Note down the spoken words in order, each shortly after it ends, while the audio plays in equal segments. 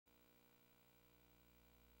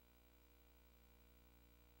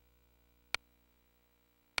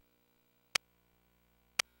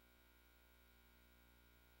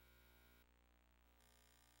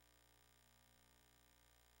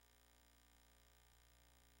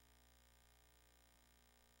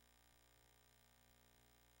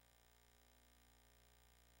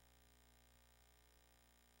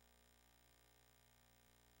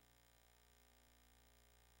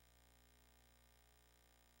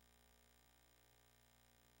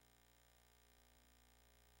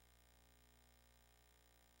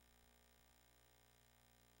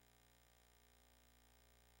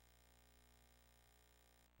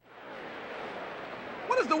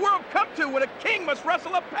come to when a king must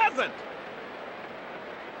wrestle a peasant?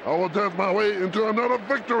 I will dance my way into another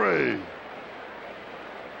victory.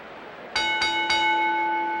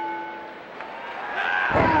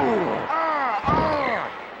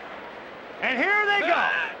 And here they go.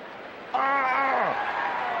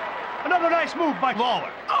 Another nice move by Lawler.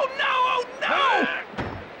 Oh no! Oh no!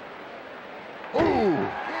 Ooh. King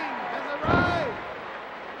has arrived!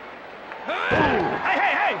 Hey,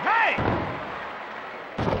 hey, hey, hey!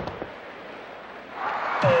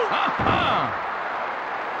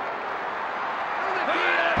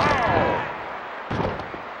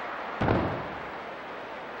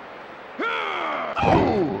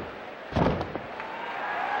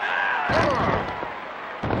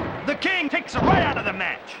 The King takes him right out of the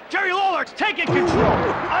match. Jerry Lawler's taking control.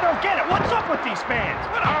 I don't get it. What's up with these fans?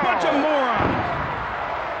 What a bunch of morons!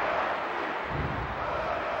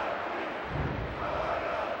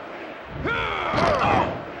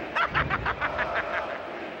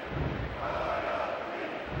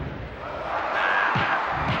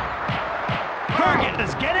 Kurgan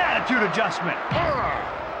does get attitude adjustment.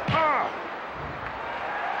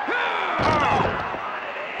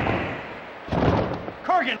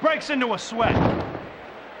 Kurgan breaks into a sweat.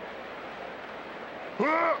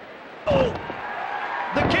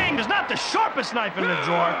 The King is not the sharpest knife in the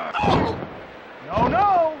drawer. No,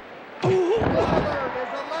 no. Lawler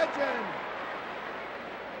is a legend!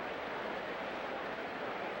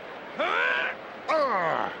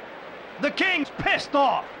 The King's pissed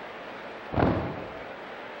off.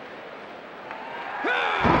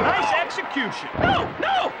 Nice execution. No!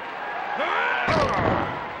 No!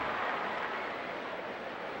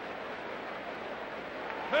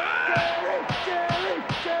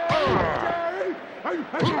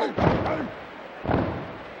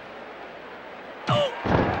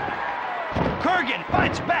 Kurgan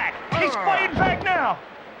fights back. He's fighting back now.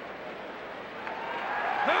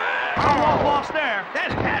 Lost there.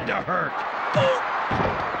 That had to hurt.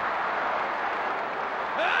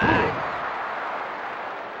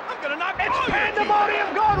 I'm gonna knock It's all your teeth pandemonium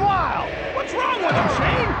out. gone wild. What's wrong with him,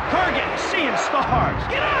 Shane? Kurgan seeing stars.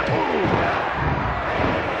 Get up!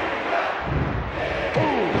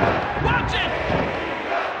 Watch it!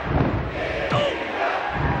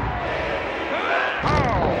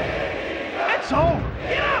 It's over.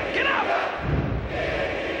 Get up! Get up!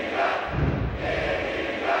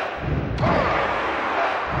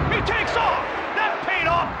 He takes off. That paid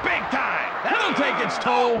off big time. That'll take its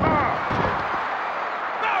toll.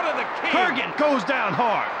 Bow to the king. Kurgan goes down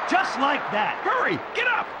hard. Just like that. Hurry! Get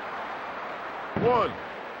up! 1,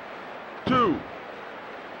 2,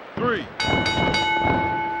 3.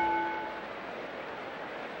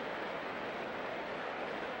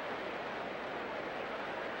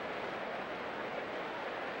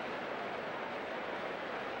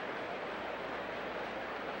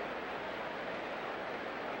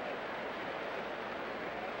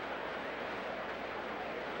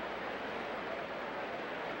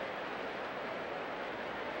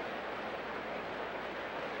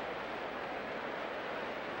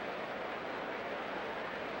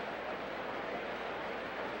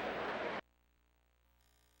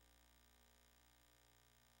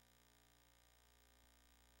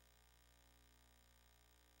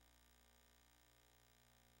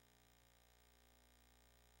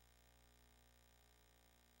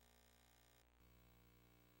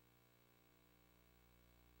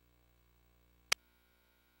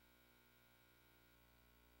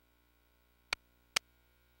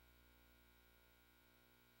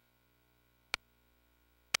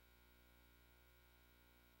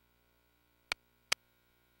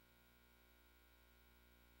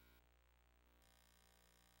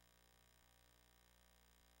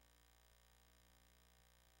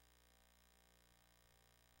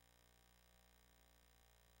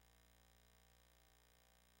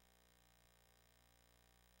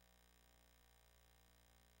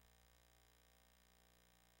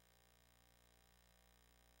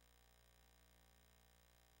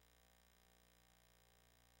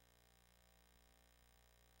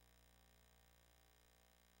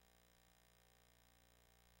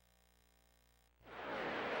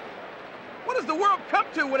 What does the world come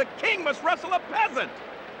to when a king must wrestle a peasant?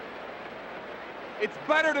 It's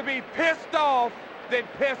better to be pissed off than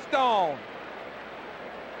pissed on.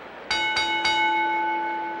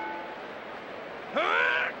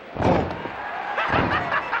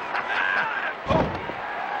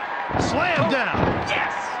 Slam down.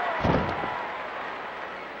 Yes!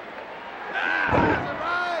 Has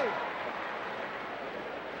arrived!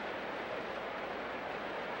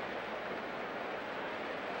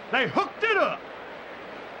 They hooked it up.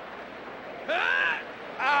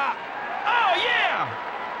 Ah!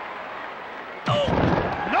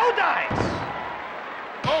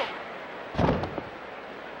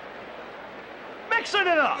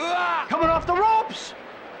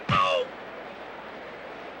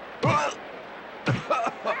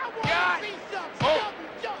 God. See some Oh. stubborn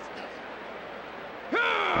justice.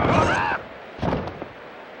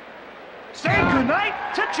 Say goodnight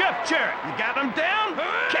to Jeff Jarrett. You got him down?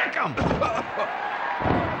 Kick him.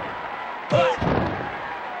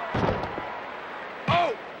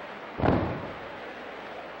 Oh.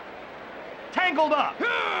 Tangled up.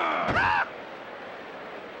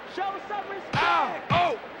 Show some respect. Ow.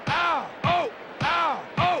 Oh. Ow. Oh. Ow.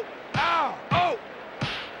 Oh. Ow. Oh.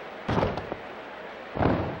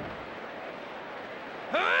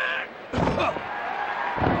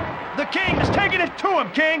 The King is taking it to him,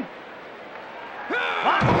 King.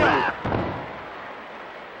 Locked up.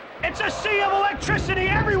 It's a sea of electricity.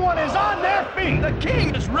 Everyone is on their feet. The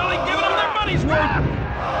King is really giving them their money's worth.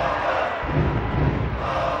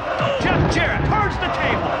 Jeff Jarrett turns the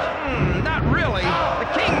tables. Not really. The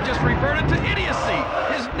King just reverted to idiocy,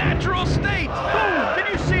 his natural state. Boom! Did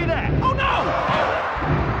you see that? Oh, no!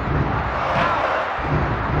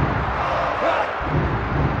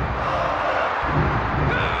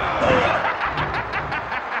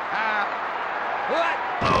 What?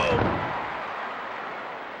 Oh.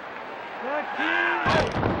 The King.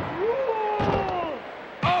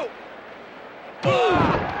 Oh.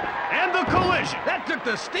 And the collision. That took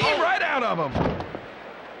the steam right out of him.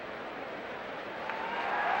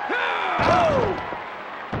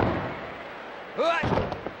 What?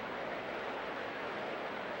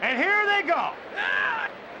 And here they go.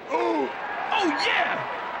 Ooh. Oh, yeah!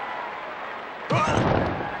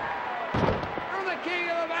 From the king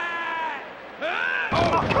of the mat.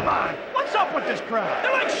 Oh, come on. What's up with this crowd?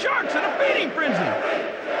 They're like sharks in a feeding frenzy.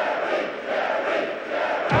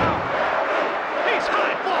 He's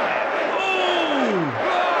high flying. Oh!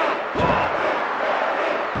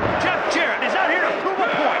 Jeff Jarrett is out here to prove a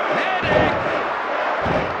point. Headache!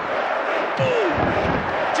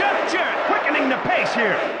 Jeff Jarrett quickening the pace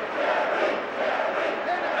here.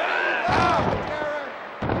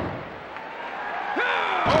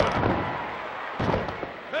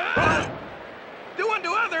 Do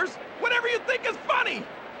unto others whatever you think is funny.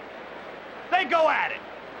 They go at it.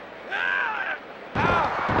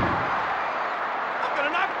 I'm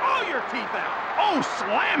gonna knock all your teeth out. Oh,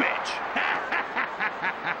 slammage.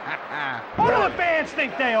 Who do the fans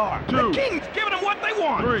think they are? The King's giving them what they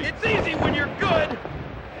want. It's easy when you're good.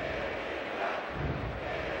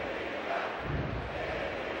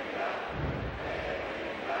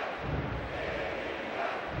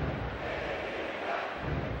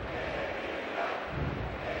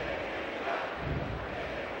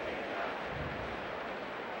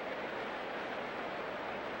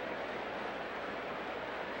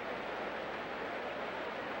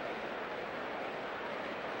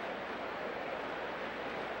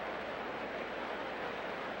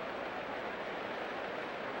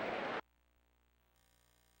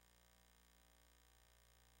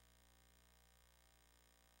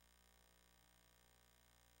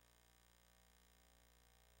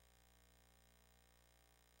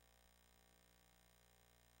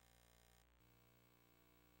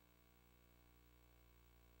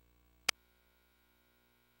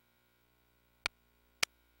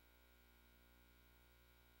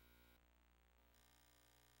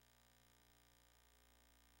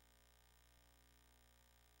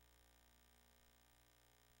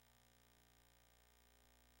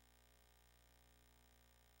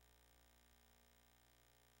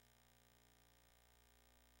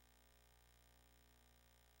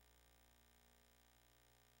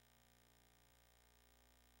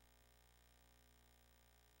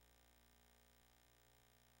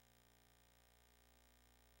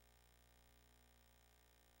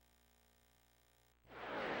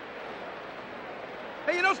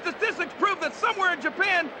 Hey, you know, statistics prove that somewhere in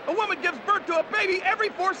Japan, a woman gives birth to a baby every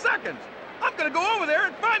 4 seconds. I'm gonna go over there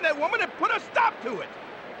and find that woman and put a stop to it.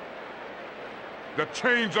 The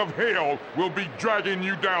chains of hell will be dragging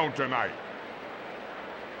you down tonight.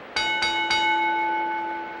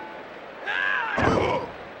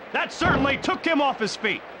 That certainly took him off his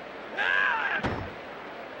feet.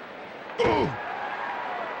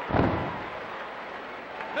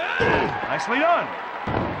 Nicely done.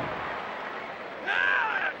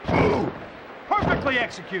 Perfectly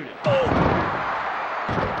executed. The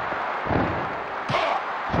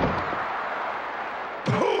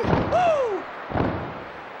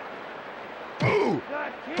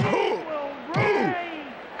King will reign.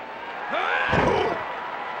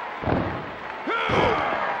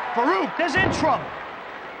 Farouk is in trouble.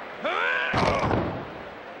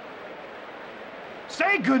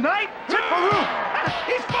 Say goodnight to Farouk.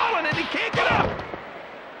 He's falling and he can't get up.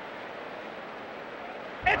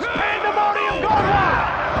 It's pandemonium gone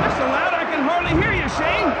wild. That's so loud I can hardly hear you,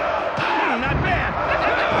 Shane. Not bad.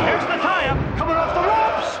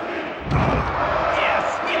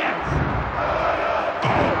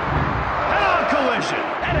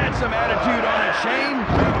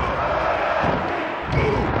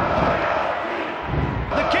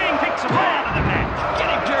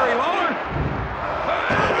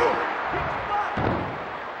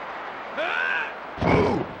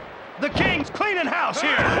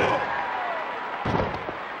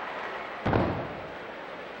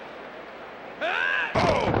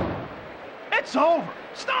 It's over.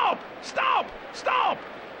 Stop! Stop! Stop!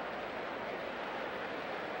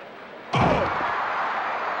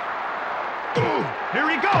 Here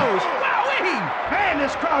he goes. Wowee! Man,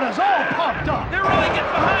 this crowd is all pumped up. They're really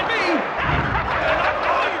getting behind me! And I'll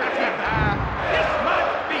call your team! Kiss my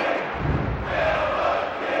feet!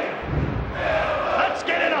 Let's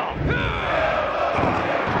get it on.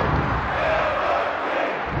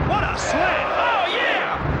 What a slam. Oh,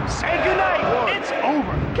 yeah! Say goodnight. It's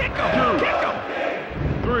over. Kick him! Kick him!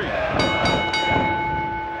 3.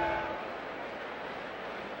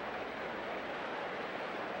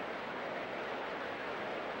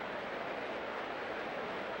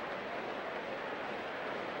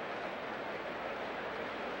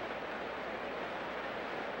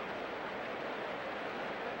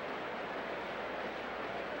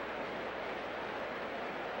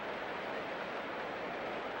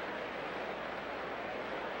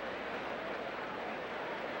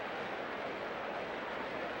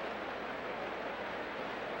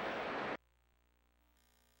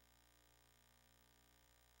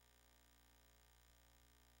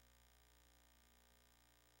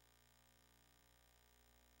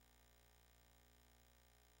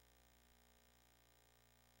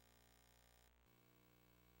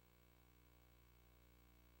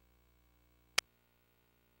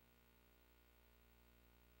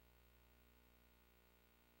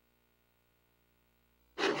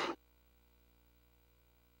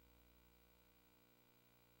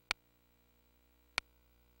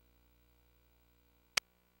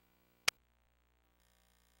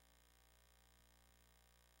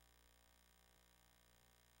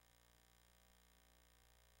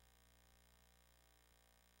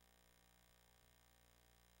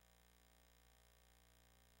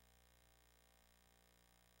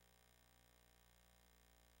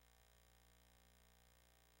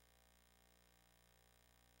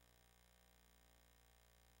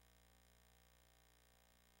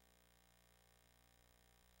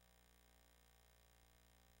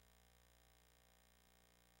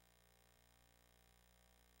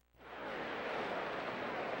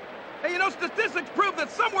 Hey, you know, statistics prove that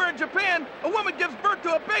somewhere in Japan, a woman gives birth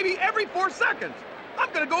to a baby every 4 seconds.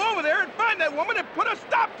 I'm gonna go over there and find that woman and put a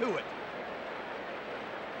stop to it.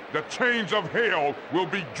 The chains of hell will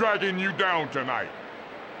be dragging you down tonight.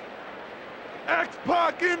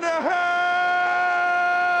 X-Pac in the house!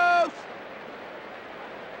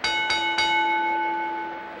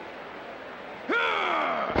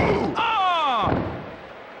 Ah!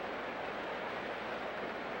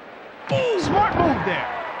 Smart move there.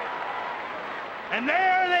 And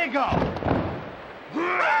there they go.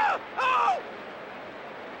 Ah! Oh!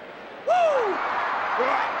 Woo!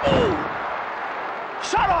 Ooh!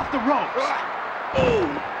 Shot off the ropes. Ooh!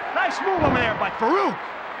 Nice move over there by Farouk.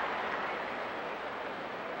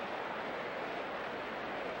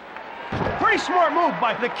 Pretty smart move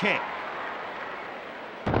by the King.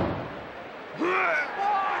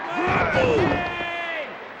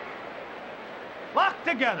 Locked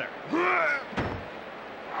together.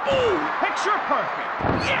 Picture perfect.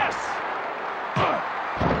 Yes!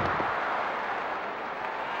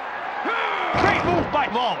 Great move by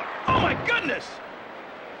Lawler. Oh my goodness!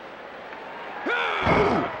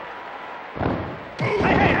 Hey,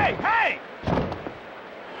 hey, hey, hey!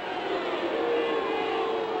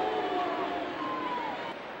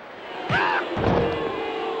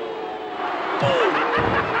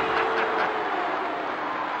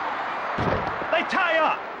 They tie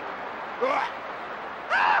up.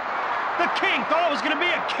 The King thought it was going to be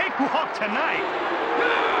a cakewalk tonight.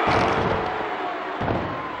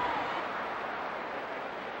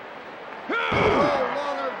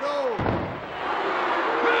 Lawler, go!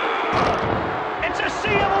 It's a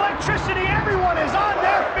sea of electricity. Everyone is on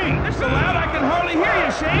their feet. They're so loud I can hardly hear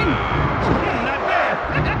you, Shane. Not bad.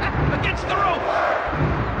 Against the rope.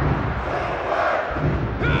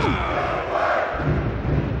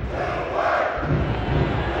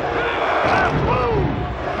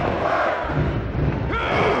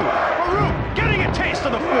 Farouk getting a taste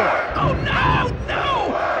of the floor. Oh no! No!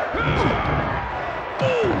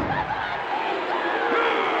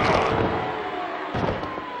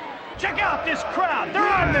 Check out this crowd. They're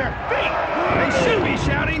on their feet. They should be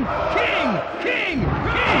shouting, King! King!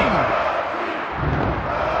 King!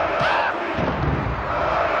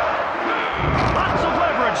 Lots of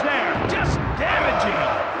leverage there. Just damaging.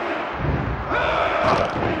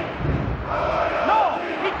 No,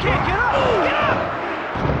 he can't get up. Get up.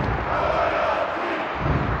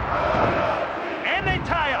 And they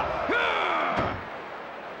tie up.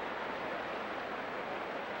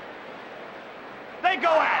 They go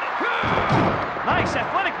at it. Nice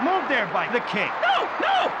athletic move there by the King. No!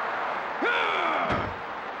 No!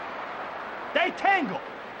 They tangle.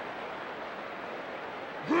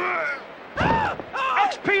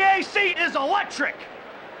 XPAC is electric.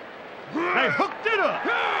 They hooked it up.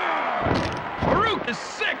 Farouk is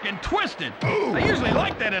sick and twisted. I usually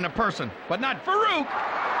like that in a person, but not Farouk.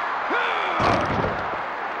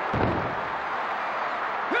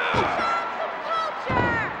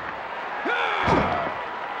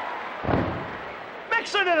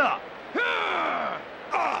 Mixing it up.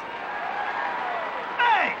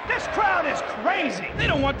 Hey, this crowd is crazy. They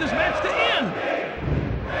don't want this match to end.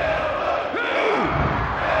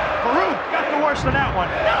 Farouk got the worst of that one.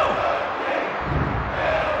 No!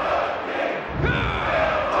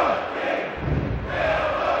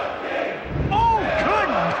 Oh, good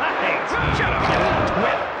night. Shut up, you little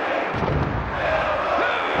twit.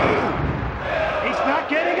 He's not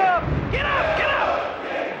getting up. Get up, get up!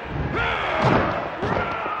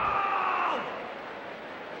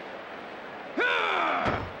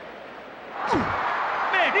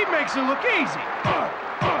 Man, he makes it look easy.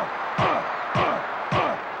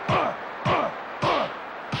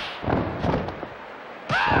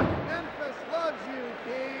 Memphis loves you,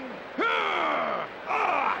 King.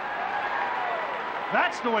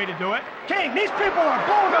 That's the way to do it. King, these people are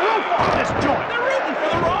blowing the roof off this joint. They're rooting for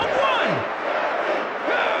the wrong one!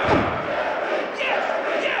 Yes!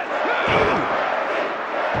 Yes!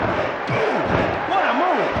 What a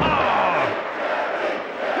move.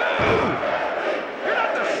 You're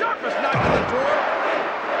not the sharpest knife in the drawer!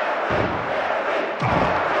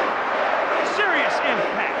 Serious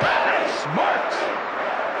impact. That's smart!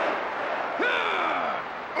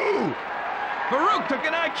 Farouk took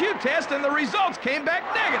an IQ test and the results came back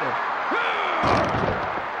negative.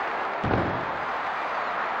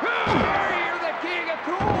 You're the king of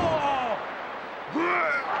cool!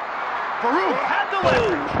 Farouk had the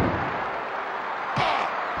leverage.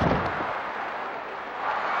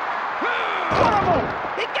 What a move.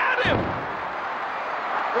 He got him!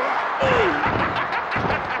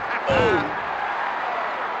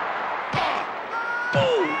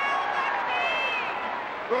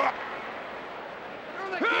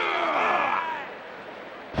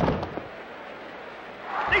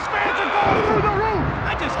 These fans are going through the roof.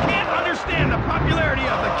 I just can't understand the popularity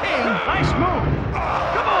of the king. Nice move.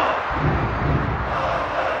 Come on!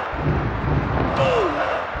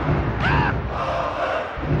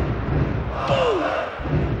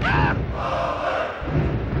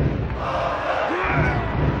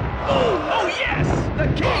 Oh, yes! The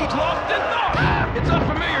king's lost in thought! It's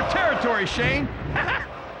unfamiliar territory, Shane.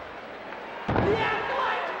 The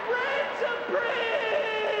Acolytes reign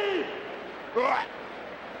supreme!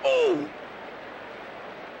 Ooh!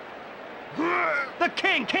 The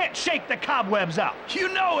king can't shake the cobwebs out. You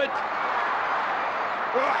know it!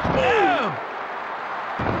 Boom!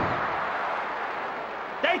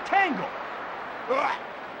 They tangle.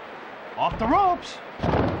 Off the ropes.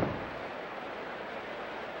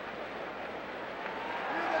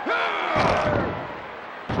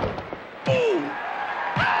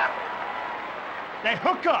 They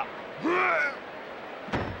hook up.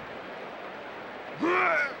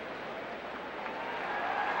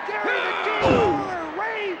 Jerry the King Lawler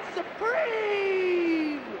reigns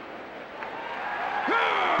supreme!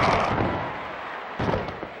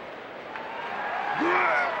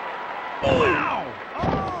 Wow!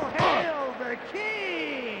 All hail the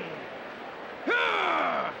king!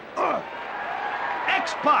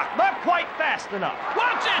 X-Pac, not quite fast enough.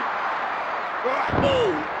 Watch it!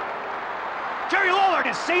 Jerry Lawler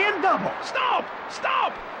is seeing double. Stop!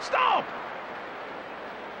 Stop! Stop!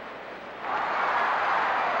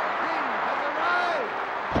 King has arrived!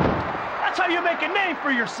 That's how you make a name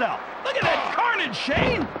for yourself. Look at that carnage,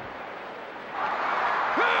 Shane!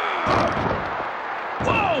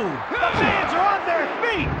 Whoa! The fans are on their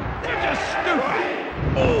feet. They're just stupid!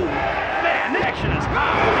 Ooh! Man, the action is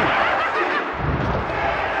hot.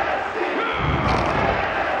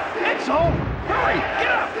 It's over. Hurry!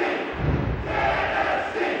 Get up!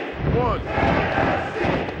 One.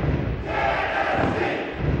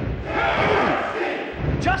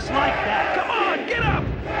 Just like that. Come on, get up!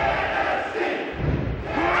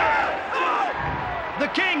 The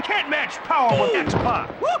king can't match power with X-Pac.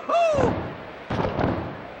 Woohoo!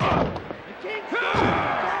 The King's going to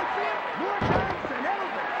Coliseum more times than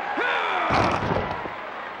ever!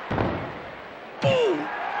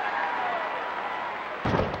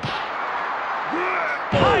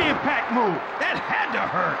 High impact move. That had to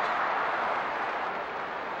hurt!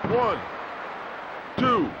 1,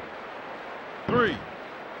 2, 3.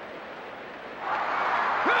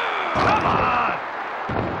 Come on.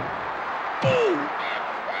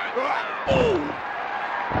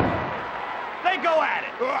 They go at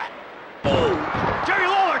it. Jerry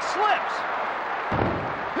Lawler slips.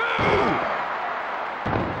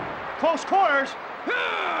 Close quarters.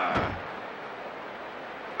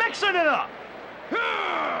 Mixing it up.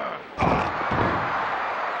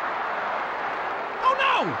 Oh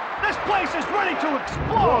no! This place is ready to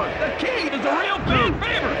explode. The King is a real fan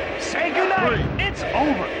favorite. Say goodnight. It's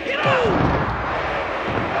over. Get out!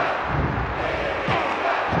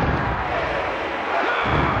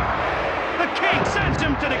 The King sends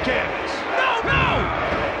him to the canvas. No, no!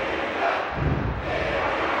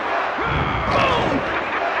 Boom!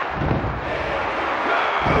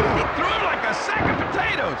 He threw him like a sack of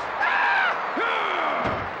potatoes.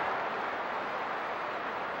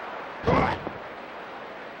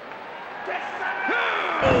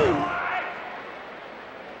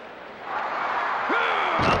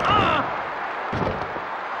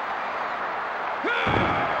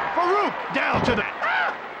 Farouk down to the...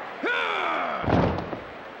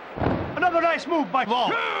 Another nice move by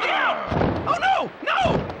Lawler. Get out! Oh no! No!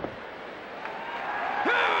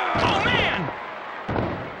 Oh man!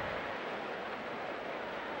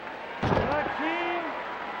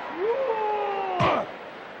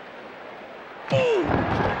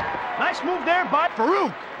 Nice move there by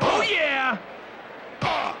Farouk. Oh yeah!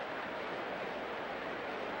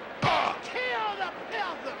 Kill the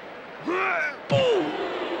peasant!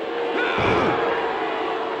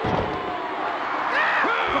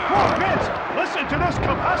 Poor Vince, listen to this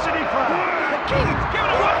capacity crowd. The King's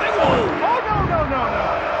giving them what they want. Oh, no.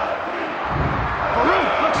 Farouk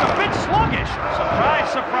looks a bit sluggish. Surprise,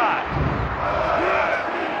 surprise.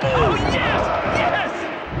 Oh yes! Yes!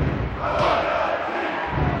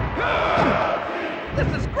 This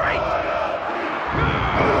is great!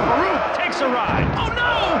 Farouk takes a ride. Oh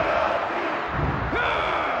no!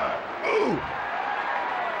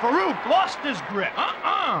 Farouk lost his grip.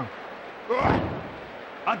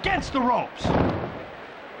 Against the ropes. Step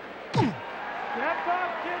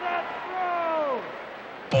up to the throw!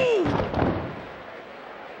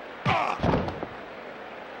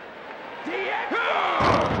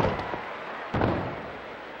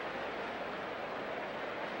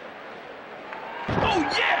 Oh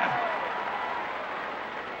yeah!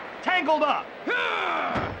 Tangled up.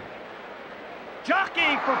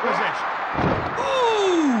 Jockeying for position.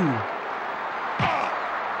 Ooh!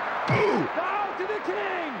 Down to the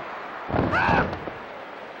King!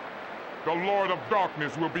 The Lord of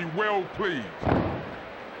Darkness will be well pleased.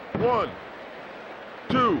 1,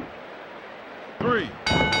 2, 3.